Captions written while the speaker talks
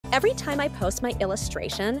Every time I post my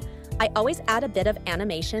illustration, I always add a bit of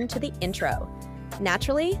animation to the intro.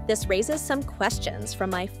 Naturally, this raises some questions from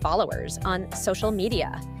my followers on social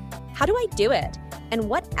media. How do I do it? And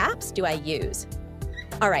what apps do I use?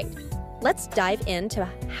 All right, let's dive into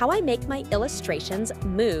how I make my illustrations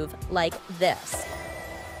move like this.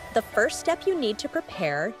 The first step you need to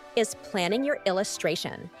prepare is planning your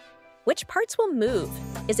illustration. Which parts will move?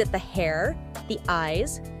 Is it the hair, the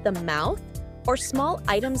eyes, the mouth, or small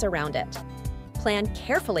items around it? Plan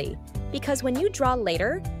carefully, because when you draw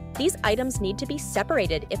later, these items need to be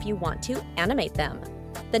separated if you want to animate them.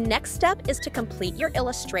 The next step is to complete your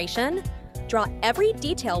illustration. Draw every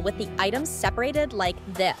detail with the items separated like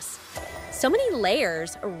this. So many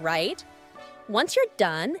layers, right? Once you're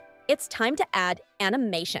done, it's time to add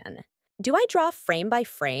animation. Do I draw frame by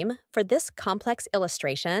frame for this complex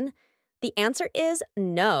illustration? The answer is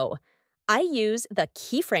no. I use the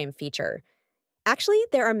Keyframe feature. Actually,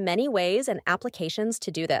 there are many ways and applications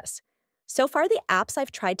to do this. So far, the apps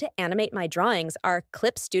I've tried to animate my drawings are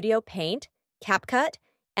Clip Studio Paint, CapCut,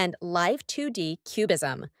 and Live 2D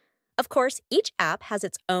Cubism. Of course, each app has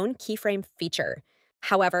its own keyframe feature.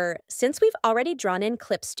 However, since we've already drawn in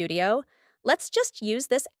Clip Studio, let's just use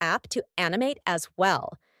this app to animate as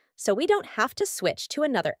well, so we don't have to switch to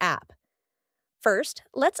another app. First,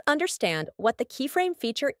 let's understand what the keyframe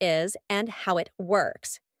feature is and how it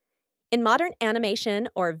works. In modern animation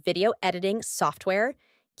or video editing software,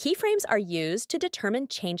 keyframes are used to determine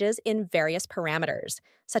changes in various parameters,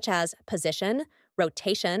 such as position,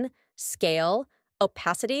 rotation, scale,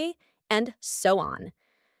 opacity, and so on.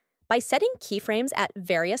 By setting keyframes at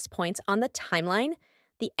various points on the timeline,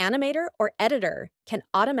 the animator or editor can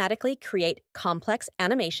automatically create complex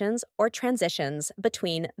animations or transitions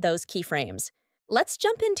between those keyframes. Let's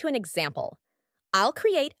jump into an example. I'll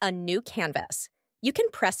create a new canvas. You can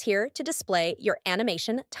press here to display your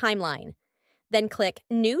animation timeline. Then click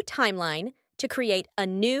New Timeline to create a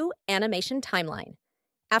new animation timeline.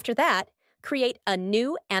 After that, create a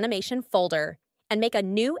new animation folder and make a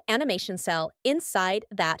new animation cell inside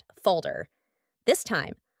that folder. This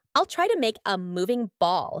time, I'll try to make a moving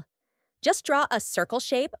ball. Just draw a circle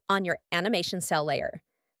shape on your animation cell layer.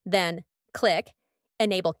 Then click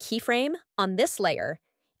Enable Keyframe on this layer,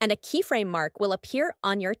 and a keyframe mark will appear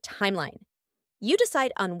on your timeline. You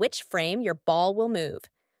decide on which frame your ball will move.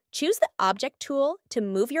 Choose the Object tool to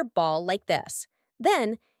move your ball like this.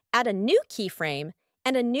 Then add a new keyframe,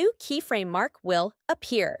 and a new keyframe mark will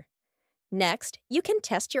appear. Next, you can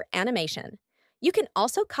test your animation. You can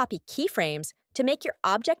also copy keyframes to make your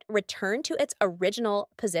object return to its original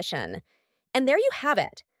position. And there you have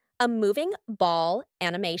it, a moving ball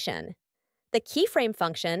animation. The keyframe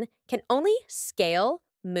function can only scale,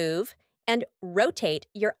 move, and rotate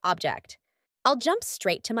your object. I'll jump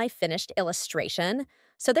straight to my finished illustration,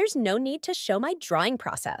 so there's no need to show my drawing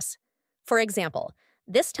process. For example,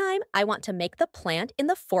 this time I want to make the plant in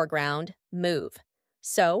the foreground move.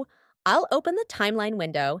 So I'll open the timeline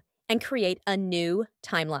window and create a new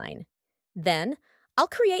timeline. Then I'll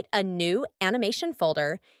create a new animation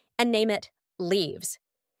folder and name it Leaves.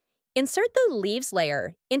 Insert the Leaves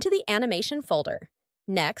layer into the animation folder.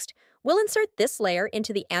 Next, we'll insert this layer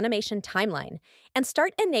into the animation timeline and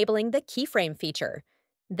start enabling the keyframe feature.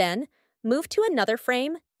 Then, move to another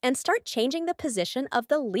frame and start changing the position of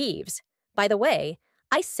the leaves. By the way,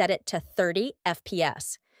 I set it to 30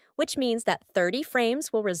 FPS, which means that 30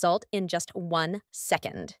 frames will result in just 1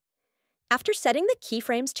 second. After setting the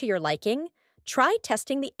keyframes to your liking, try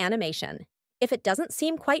testing the animation. If it doesn't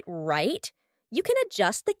seem quite right, you can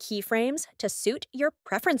adjust the keyframes to suit your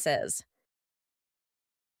preferences.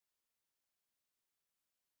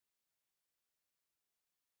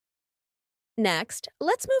 Next,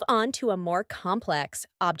 let's move on to a more complex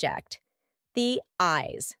object, the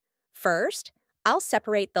eyes. First, I'll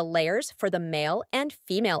separate the layers for the male and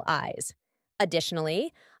female eyes.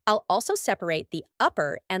 Additionally, I'll also separate the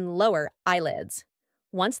upper and lower eyelids.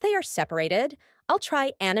 Once they are separated, I'll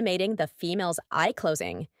try animating the female's eye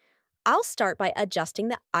closing. I'll start by adjusting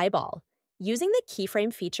the eyeball. Using the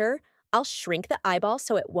keyframe feature, I'll shrink the eyeball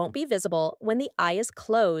so it won't be visible when the eye is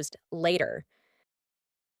closed later.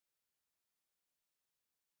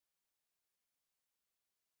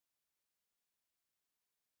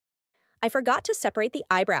 I forgot to separate the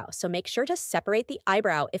eyebrow, so make sure to separate the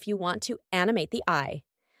eyebrow if you want to animate the eye.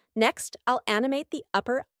 Next, I'll animate the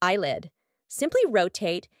upper eyelid. Simply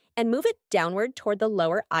rotate and move it downward toward the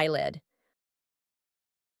lower eyelid.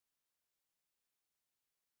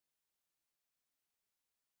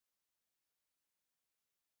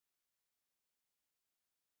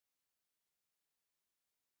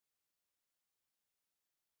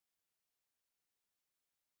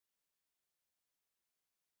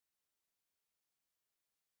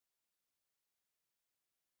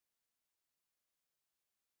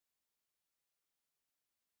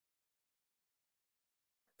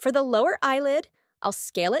 For the lower eyelid, I'll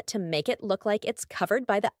scale it to make it look like it's covered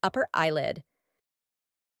by the upper eyelid.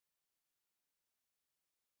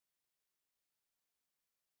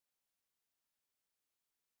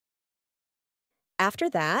 After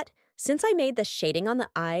that, since I made the shading on the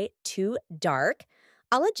eye too dark,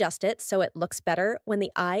 I'll adjust it so it looks better when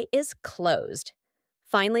the eye is closed.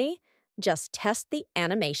 Finally, just test the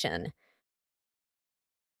animation.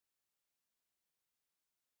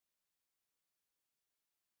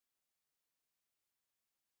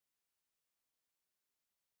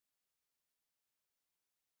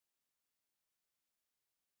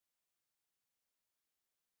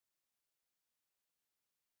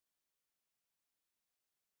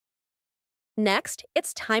 Next,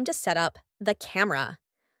 it's time to set up the camera.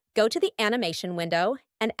 Go to the animation window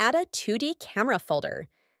and add a 2D camera folder.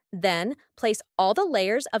 Then, place all the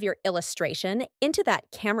layers of your illustration into that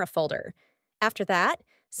camera folder. After that,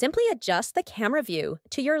 simply adjust the camera view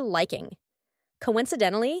to your liking.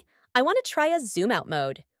 Coincidentally, I want to try a zoom out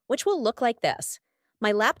mode, which will look like this.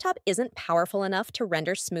 My laptop isn't powerful enough to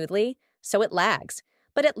render smoothly, so it lags,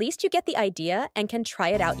 but at least you get the idea and can try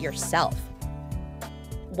it out yourself.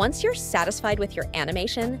 Once you're satisfied with your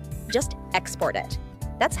animation, just export it.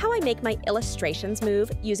 That's how I make my illustrations move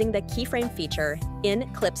using the Keyframe feature in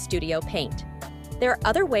Clip Studio Paint. There are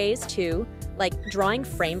other ways too, like drawing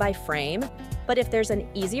frame by frame, but if there's an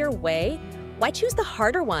easier way, why choose the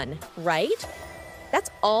harder one, right? That's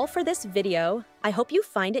all for this video. I hope you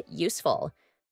find it useful.